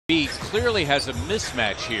He clearly has a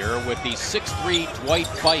mismatch here with the 6'3" Dwight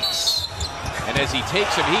Bikes. And as he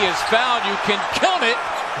takes him, he is fouled. You can count it.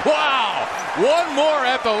 Wow! One more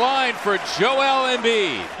at the line for Joel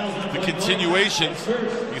Embid. The continuation,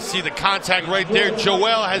 you see the contact right there.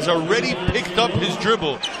 Joel has already picked up his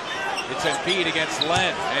dribble. It's Embid against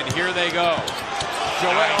Len, and here they go.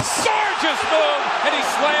 Joel, gorgeous move, and he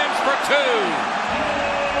slams for two.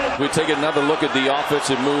 We take another look at the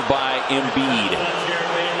offensive move by Embid.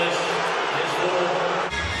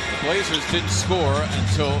 The Blazers didn't score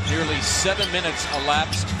until nearly 7 minutes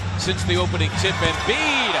elapsed since the opening tip.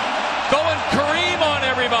 Embid going Kareem on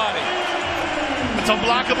everybody. It's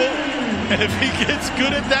unblockable, and if he gets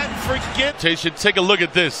good at that, forget. Take a look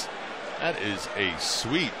at this. That is a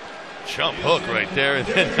sweet jump hook right there, and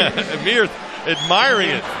then Amir admiring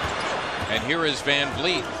it. And here is Van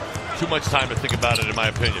Vliet. Too much time to think about it, in my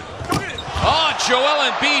opinion. Oh,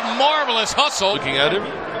 Joel Embid, marvelous hustle. Looking at him.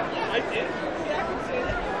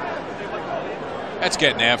 That's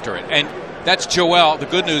getting after it. And that's Joel. The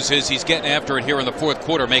good news is he's getting after it here in the fourth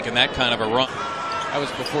quarter, making that kind of a run. That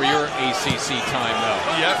was before your ACC time, though.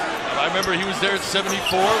 Yep. I remember he was there at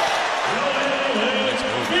 74. Nice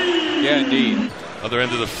move. Yeah, indeed. Other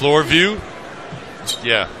end of the floor view.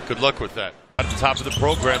 Yeah, good luck with that. At the top of the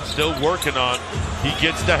program, still working on. He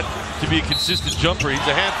gets that to be a consistent jumper. He's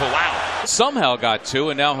a handful. Wow. Somehow got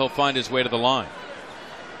two, and now he'll find his way to the line.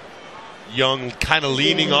 Young kind of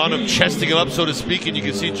leaning on him, chesting him up, so to speak, and you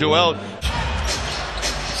can see Joel.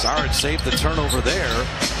 Sard saved the turnover there.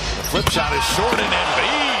 The flip shot is short, and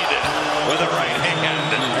Embid with a right hand.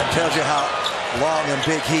 That tells you how long and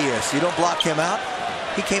big he is. You don't block him out.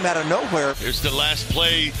 He came out of nowhere. Here's the last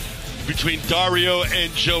play between Dario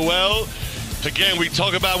and Joel. Again, we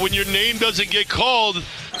talk about when your name doesn't get called.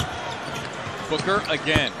 Booker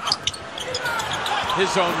again.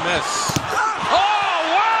 His own miss.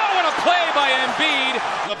 Play by Embid.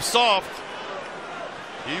 Up soft.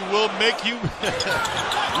 He will make you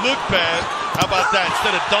look bad. How about that?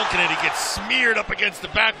 Instead of dunking it, he gets smeared up against the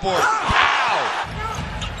backboard. Ow!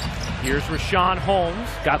 Here's Rashawn Holmes.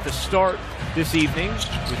 Got the start this evening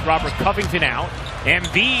with Robert Covington out.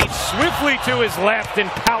 Embid swiftly to his left and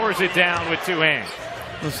powers it down with two hands.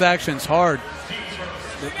 This action's hard.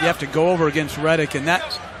 You have to go over against Redick, and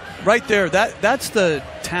that right there, that's the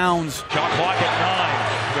Towns. Shot clock at 9.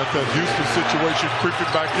 Got that Houston situation creeping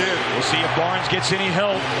back in. We'll see if Barnes gets any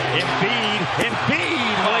help. Embid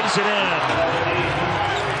lays it in.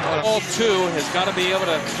 All two has got to be able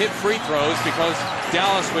to hit free throws because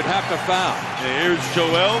Dallas would have to foul. And here's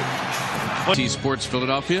Joel. T-Sports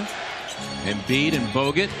Philadelphia. Embid and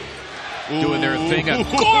Bogut doing their thing. A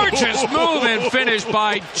gorgeous move and finish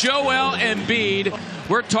by Joel Embid.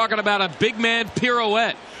 We're talking about a big man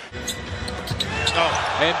pirouette.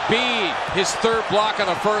 Embid, his third block of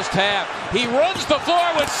the first half. He runs the floor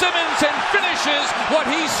with Simmons and finishes what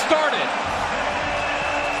he started.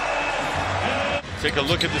 Take a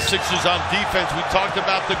look at the Sixers on defense. We talked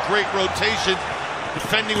about the great rotation.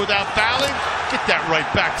 Defending without fouling. Get that right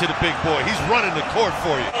back to the big boy. He's running the court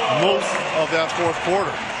for you. Most of that fourth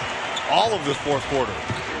quarter. All of this fourth quarter.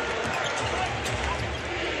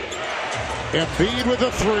 Embid with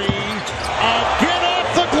a three. Again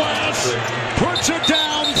off the glass. Puts it down.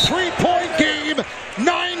 3-point game.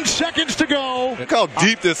 9 seconds to go. Look how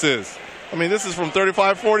deep this is. I mean, this is from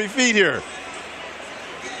 35, 40 feet here.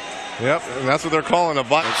 Yep, and that's what they're calling a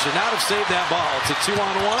butt. It should not have saved that ball. It's a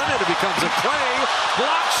 2-on-1, and it becomes a Clay.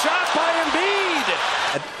 Block shot by Embid.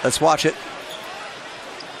 Let's watch it.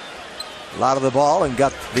 A lot of the ball and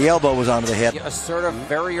got the elbow was onto the head. Assertive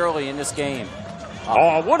very early in this game.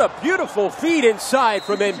 Oh, what a beautiful feed inside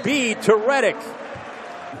from Embid to Redick.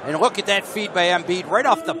 And look at that feed by Embid right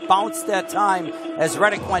off the bounce that time as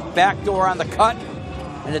Redick went backdoor on the cut.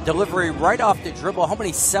 And the delivery right off the dribble. How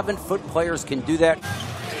many 7-foot players can do that?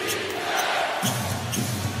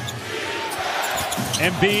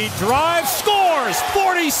 Embid drives, scores!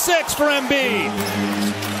 46 for Embid.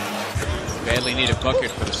 Badly needed bucket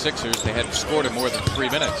for the Sixers. They hadn't scored in more than 3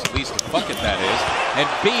 minutes. At least a bucket, that is.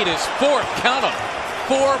 Embid is fourth. Count them.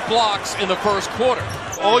 4 blocks in the first quarter.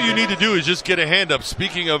 All you need to do is just get a hand up.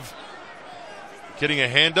 Speaking of getting a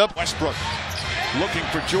hand up. Westbrook looking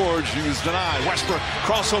for George. He was denied. Westbrook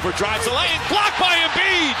crossover drives the lane. Blocked by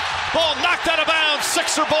Embid. Ball knocked out of bounds.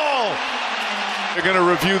 Sixer ball. They're going to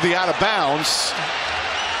review the out of bounds.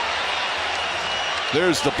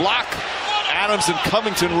 There's the block. Adams and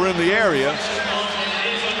Covington were in the area.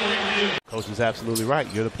 Coach is absolutely right.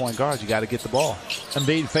 You're the point guard. You got to get the ball.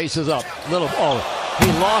 Embid faces up.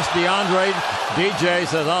 He lost DeAndre. DJ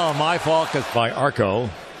says, "Oh, my fault," because by Arco.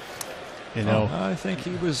 You know, I think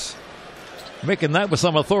he was making that with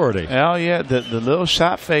some authority. Oh, yeah, the little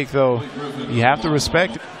shot fake, though, you have to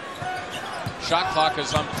respect it. Shot clock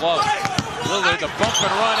is unplugged. Lillard, the bump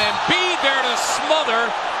and run, Embid there to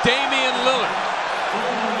smother Damian Lillard.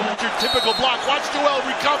 Your typical block. Watch Joel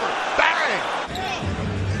recover. Bang!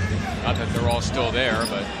 Not that they're all still there,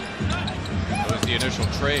 but it was the initial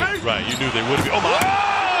trade. Right, you knew they would be. Oh, my.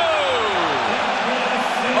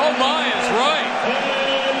 Oh, my is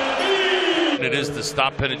right. It is to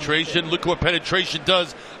stop penetration. Look what penetration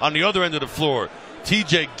does on the other end of the floor.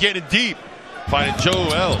 TJ getting deep. Finding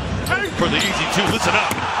Joel for the easy two. Listen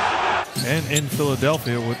up. And in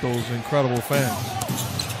Philadelphia with those incredible fans.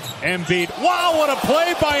 Embid. Wow, what a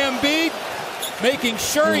play by Embid. Making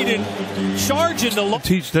sure he didn't charge into low.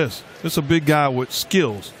 Teach this. This is a big guy with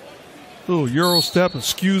skills. Little Euro step,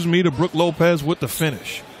 excuse me, to Brook Lopez with the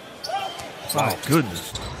finish. My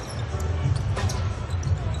goodness.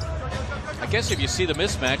 I guess if you see the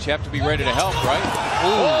mismatch, you have to be ready to help, right?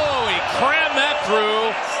 Oh, he crammed that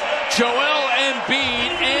through. Joel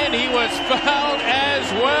Embid, and he was fouled as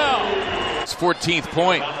well. It's 14th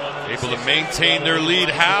point. Able to maintain their lead.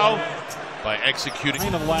 How? By executing.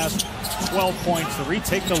 In the last 12 points to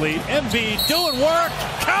retake the lead. Embid doing work.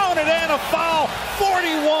 Counted and a foul.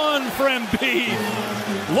 41 for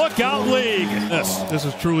Embid. Look out, league. This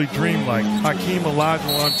is truly dreamlike. Hakeem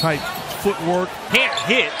Olajuwon type footwork. Can't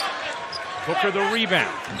hit. Booker the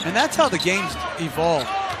rebound. And that's how the game's evolved.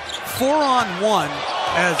 4-on-1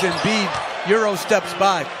 as Embid Euro steps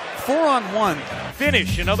by. 4-on-1.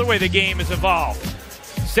 Finish, another way the game has evolved.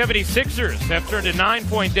 76ers have turned a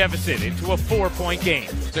 9-point deficit into a 4-point game.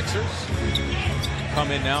 Sixers come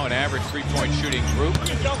in now, an average 3-point shooting group.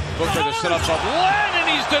 Booker the setup of Len, and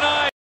he's denied